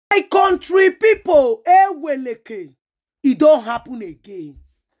country people, weleke, it don't happen again.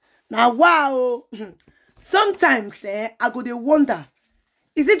 Now, wow, sometimes I go dey wonder,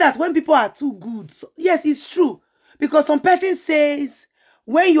 is it that when people are too good? So, yes, it's true. Because some person says,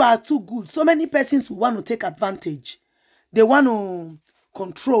 when you are too good, so many persons will want to take advantage. They want to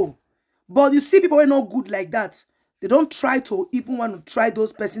control. But you see people who are not good like that. They don't try to even want to try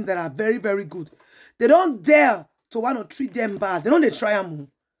those persons that are very, very good. They don't dare to want to treat them bad. They don't try them.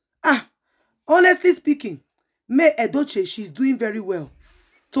 Honestly speaking, Mayyuledochie, she's doing very well.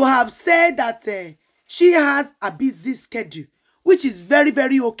 To have said that she has a busy schedule, which is very,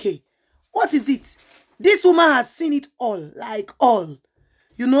 very okay. What is it? This woman has seen it all, like all.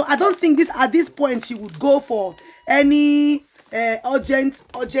 You know, I don't think at this point she would go for any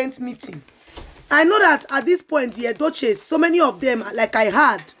urgent meeting. I know that at this point, the Edochies, so many of them, like I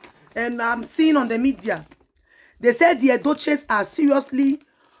heard, and I'm seeing on the media, they said the Edochies are seriously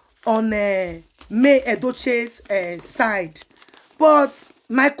on Mayyuledochie's side. But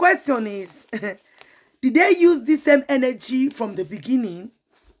my question is, did they use the same energy from the beginning?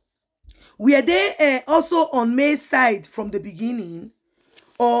 Were they also on May's side from the beginning?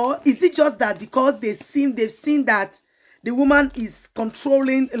 Or is it just that because they've seen that the woman is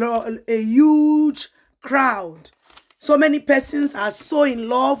controlling a huge crowd? So many persons are so in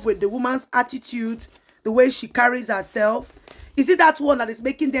love with the woman's attitude, the way she carries herself. Is it that one that is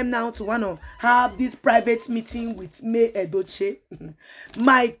making them now to want to have this private meeting with Edochie?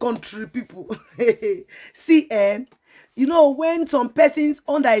 My country people. See, you know, when some persons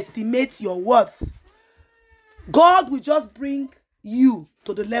underestimate your worth, God will just bring you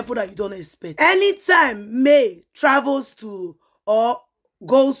to the level that you don't expect. Anytime May travels to or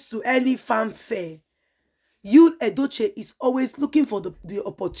goes to any fanfare, Edochie is always looking for the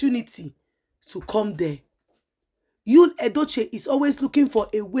opportunity to come there. Edochie is always looking for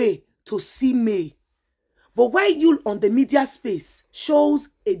a way to see May. But why on the media space shows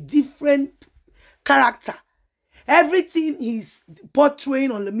a different character. Everything he's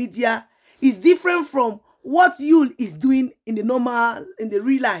portraying on the media is different from what is doing in the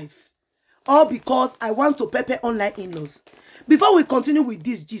real life. All because I want to pepper online in-laws. Before we continue with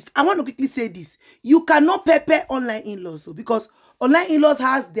this gist, I want to quickly say this. You cannot pepper online in-laws because online in-laws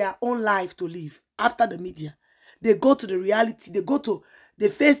has their own life to live after the media. They go to the reality. They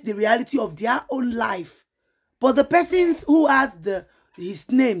face the reality of their own life. But the persons who has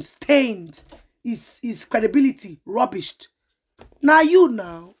his name stained, his credibility rubbished. Now you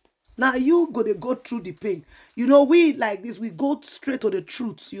go through the pain. You know, we like this, we go straight to the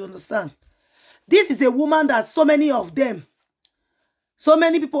truth. You understand? This is a woman that so many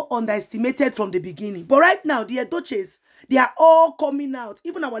people underestimated from the beginning. But right now, the Edochies, they are all coming out.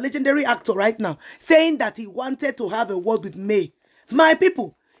 Even our legendary actor right now, saying that he wanted to have a word with May. My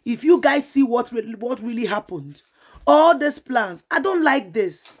people, if you guys see what really happened, all these plans, I don't like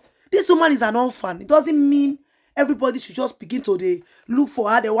this. This woman is an orphan. It doesn't mean everybody should just begin to look for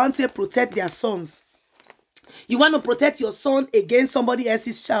her. They want to protect their sons. You want to protect your son against somebody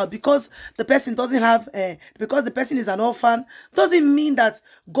else's child because the person doesn't have, because the person is an orphan, doesn't mean that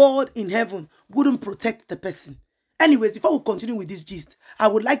God in heaven wouldn't protect the person. Anyways, before we continue with this gist, I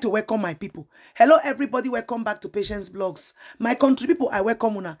would like to welcome my people. Hello, everybody. Welcome back to Patience Blogs. My country people, I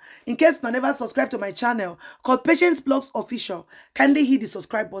welcome una. In case you never subscribe to my channel called Patience Blogs Official, kindly hit the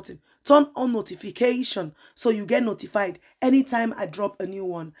subscribe button. Turn on notification so you get notified anytime I drop a new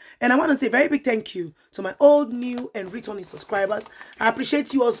one. And I want to say a very big thank you to my old, new, and returning subscribers. I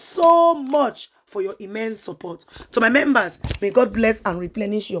appreciate you all so much for your immense support. To my members, may God bless and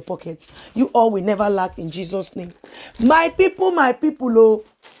replenish your pockets. You all will never lack in Jesus' name. My people, oh,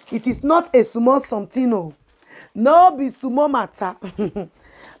 it is not a small something, oh. No be small matter.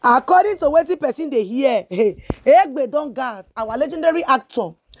 According to what the person they hear, Egbe don gas, our legendary actor,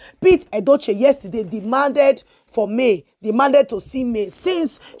 Edochie yesterday demanded to see May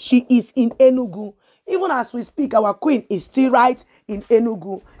since she is in Enugu. Even as we speak, our queen is still right in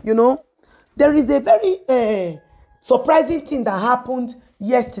Enugu, you know. There is a very surprising thing that happened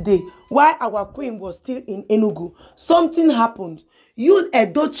yesterday while our queen was still in Enugu. Something happened.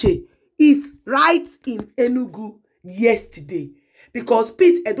 Edochie is right in Enugu yesterday because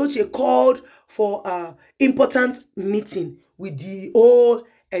Edochie called for an important meeting with the whole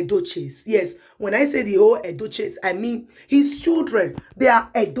Edochies. Yes, when I say the whole Edochies, I mean his children. They are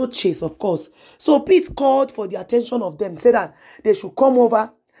Edochies, of course. So Pete called for the attention of them, said that they should come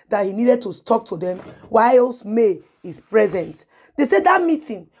over, that he needed to talk to them whilst May is present. They said that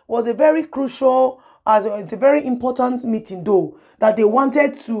meeting was a very crucial as it's a very important meeting though, that they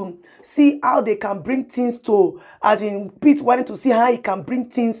wanted to see how they can bring things to, as in Pete wanted to see how he can bring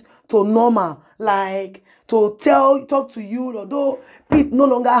things to normal, like to talk to you, although Pete no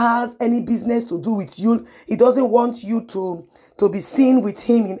longer has any business to do with you. He doesn't want you to be seen with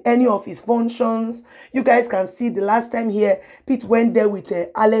him in any of his functions. You guys can see the last time here, Pete went there with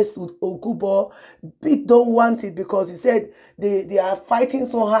Alex Okubo. Pete don't want it because he said they are fighting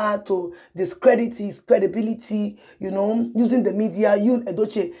so hard to discredit his credibility, you know, using the media.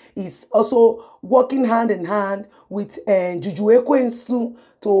 Edochie is also working hand in hand with Juju Ekwensu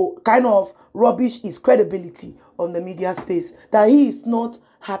to kind of rubbish his credibility on the media space, that he is not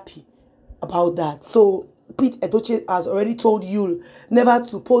happy about that. So Pete Edochie has already told you never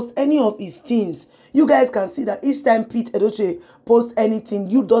to post any of his things. You guys can see that each time Pete Edochie posts anything,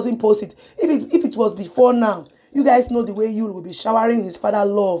 you doesn't post it. If it was before now, you guys know the way you will be showering his father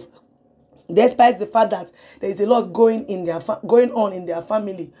love, despite the fact that there is a lot going on in their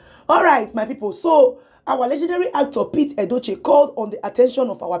family. All right, my people. So our legendary actor Pete Edochie called on the attention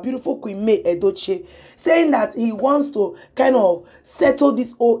of our beautiful Queen May Edochie, saying that he wants to kind of settle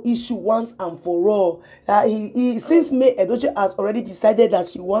this whole issue once and for all. Since May Edochie has already decided that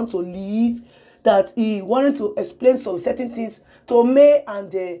she wants to leave, that he wanted to explain some certain things to May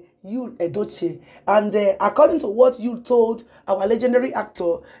and Edochie. And according to what you told our legendary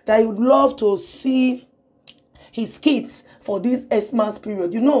actor, that he would love to see his kids for this Xmas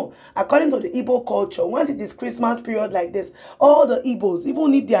period. You know, according to the Igbo culture, once it is Christmas period like this, all the Igbos,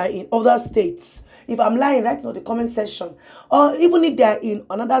 even if they are in other states, if I'm lying, write in the comment section, or even if they are in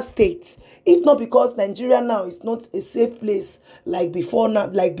another state, if not because Nigeria now is not a safe place like before now,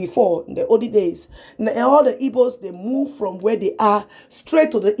 like before in the olden days, all the Igbos, they move from where they are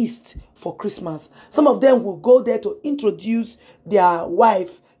straight to the east for Christmas. Some of them will go there to introduce their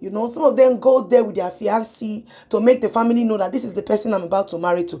wife. You know, some of them go there with their fiancé to make the family know that this is the person I'm about to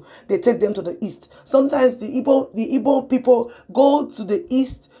marry to. They take them to the east. Sometimes the Igbo people go to the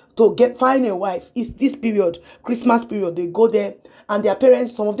east to find a wife. It's this period, Christmas period. They go there, and their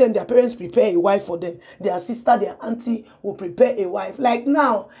parents, some of them, their parents prepare a wife for them. Their sister, their auntie will prepare a wife. Like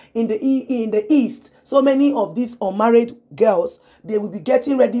now in the east, so many of these unmarried girls, they will be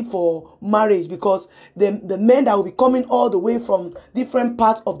getting ready for marriage, because the men that will be coming all the way from different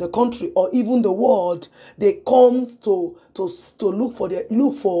parts of the country or even the world, they come to look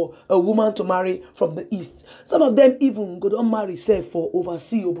for a woman to marry from the east. Some of them even go don't marry self for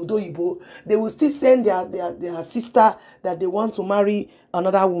overseas obodo Igbo. They will still send their sister that they want to marry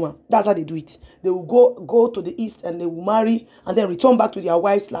another woman. That's how they do it. They will go to the east and they will marry and then return back to their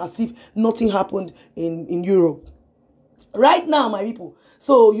wives as if nothing happened in Europe. Right now, my people,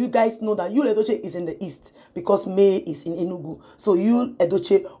 so you guys know that Edochie is in the east because May is in Enugu. So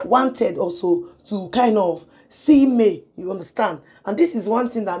Edochie wanted also to kind of see May, you understand? And this is one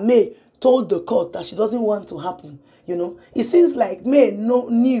thing that May told the court that she doesn't want to happen. You know, it seems like May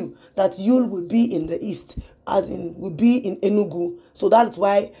knew that Yul will be in the east, as in will be in Enugu. So that's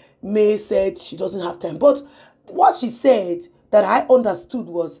why May said she doesn't have time. But what she said that I understood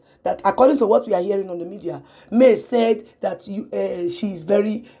was that, according to what we are hearing on the media, May said that she is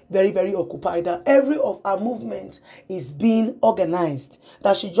very, very, very occupied, that every of her movement is being organized,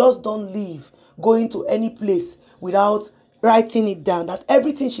 that she just don't leave going to any place without writing it down, that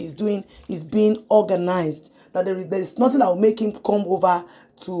everything she's doing is being organized, that there is nothing that will make him come over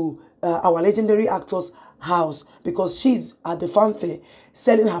to our legendary actor's house, because she's at the fanfare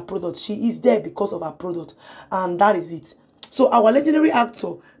selling her product. She is there because of her product, and that is it. So our legendary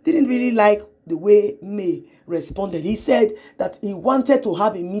actor didn't really like the way May responded. He said that he wanted to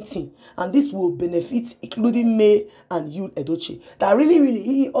have a meeting, and this will benefit including May and Edochie. That really,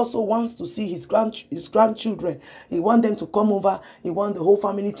 he also wants to see his grandchildren. He wants them to come over. He wants the whole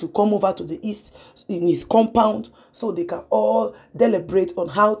family to come over to the east in his compound so they can all deliberate on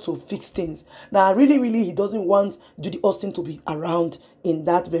how to fix things. Now, really, he doesn't want Judy Austin to be around in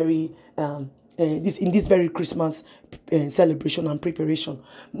that very in this very Christmas celebration and preparation.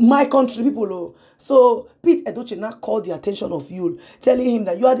 My country people, oh. So Pete Edochie now called the attention of Yul, telling him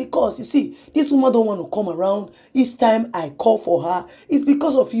that you are the cause. You see, this woman don't want to come around. Each time I call for her, it's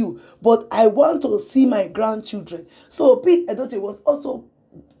because of you. But I want to see my grandchildren. So Pete Edochie was also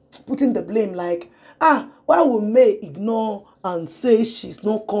putting the blame, like, why will May ignore and say she's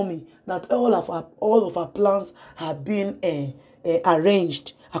not coming? That all of her plans have been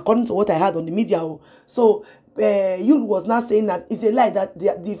arranged, according to what I heard on the media. So Yul was not saying that it's a lie, that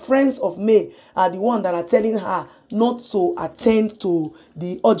the friends of May are the one that are telling her not to attend to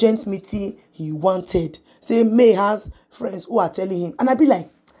the urgent meeting he wanted. Say May has friends who are telling him. And I be like,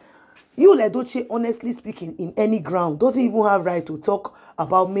 Edochie, honestly speaking, in any ground, doesn't even have right to talk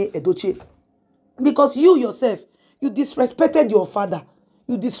about Edochie. Because you yourself, you disrespected your father.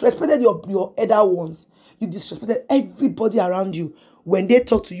 You disrespected your elder ones. You disrespected everybody around you when they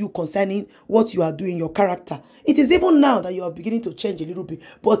talk to you concerning what you are doing, your character. It is even now that you are beginning to change a little bit,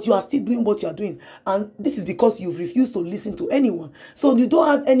 but you are still doing what you are doing. And this is because you've refused to listen to anyone. So you don't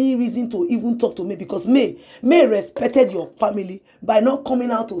have any reason to even talk to me, because May respected your family by not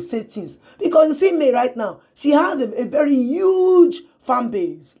coming out to say things. Because you see May right now, she has a very huge fan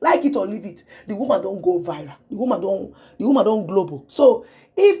base. Like it or leave it, the woman don't go viral. The woman don't global. So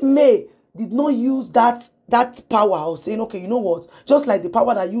if May did not use that power of saying, okay, you know what, just like the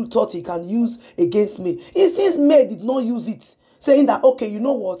power that you thought he can use against me, since May did not use it, saying that, okay, you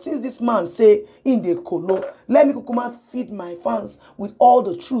know what, since this man say in the colo, let me come and feed my fans with all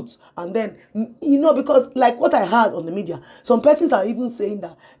the truth. And then, you know, because like what I heard on the media, some persons are even saying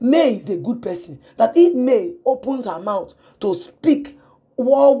that May is a good person, that if May opens her mouth to speak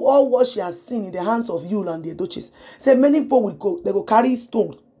all what she has seen in the hands of Yul and the Edochies, say many people will go, they go carry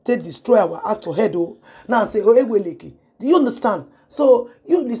stone, take destroy our actual head, now say, oh, Eweleke. Do you understand? So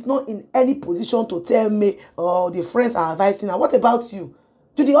you is not in any position to tell me, the friends are advising her. What about you?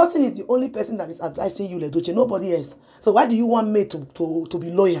 Judy Austin is the only person that is advising you, Edochie, nobody else. So why do you want May to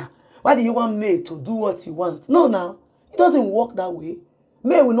be loyal? Why do you want May to do what you want? No, now it doesn't work that way.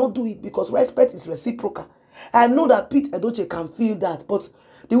 May will not do it because respect is reciprocal. I know that Pete Edochie can feel that, but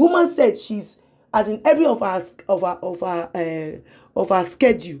the woman said she's, as in every of her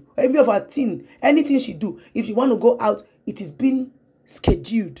schedule, every of her thing, anything she do, if you want to go out, it is being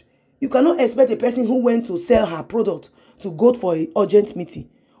scheduled. You cannot expect a person who went to sell her product to go for an urgent meeting.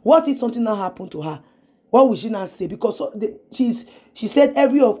 What if something now happened to her? What will she not say? Because she said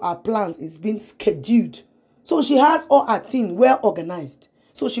every of her plans is being scheduled. So she has all her thing well organized.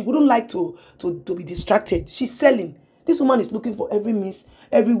 So she wouldn't like to be distracted. She's selling. This woman is looking for every means,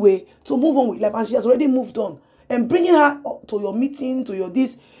 every way to move on with life. And she has already moved on. And bringing her to your meeting, to your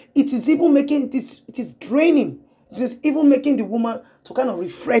this, it is even making, it is draining. It is even making the woman to kind of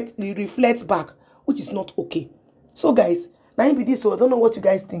reflect back, which is not okay. So guys, now be this, so I don't know what you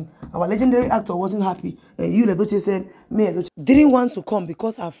guys think. Our legendary actor wasn't happy. Edochie said, Mayyuledochie didn't want to come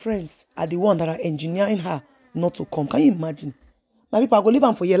because her friends are the one that are engineering her not to come. Can you imagine? My people, I go leave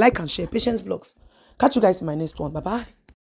them for here. Like and share. Patience Vlogs. Catch you guys in my next one. Bye-bye.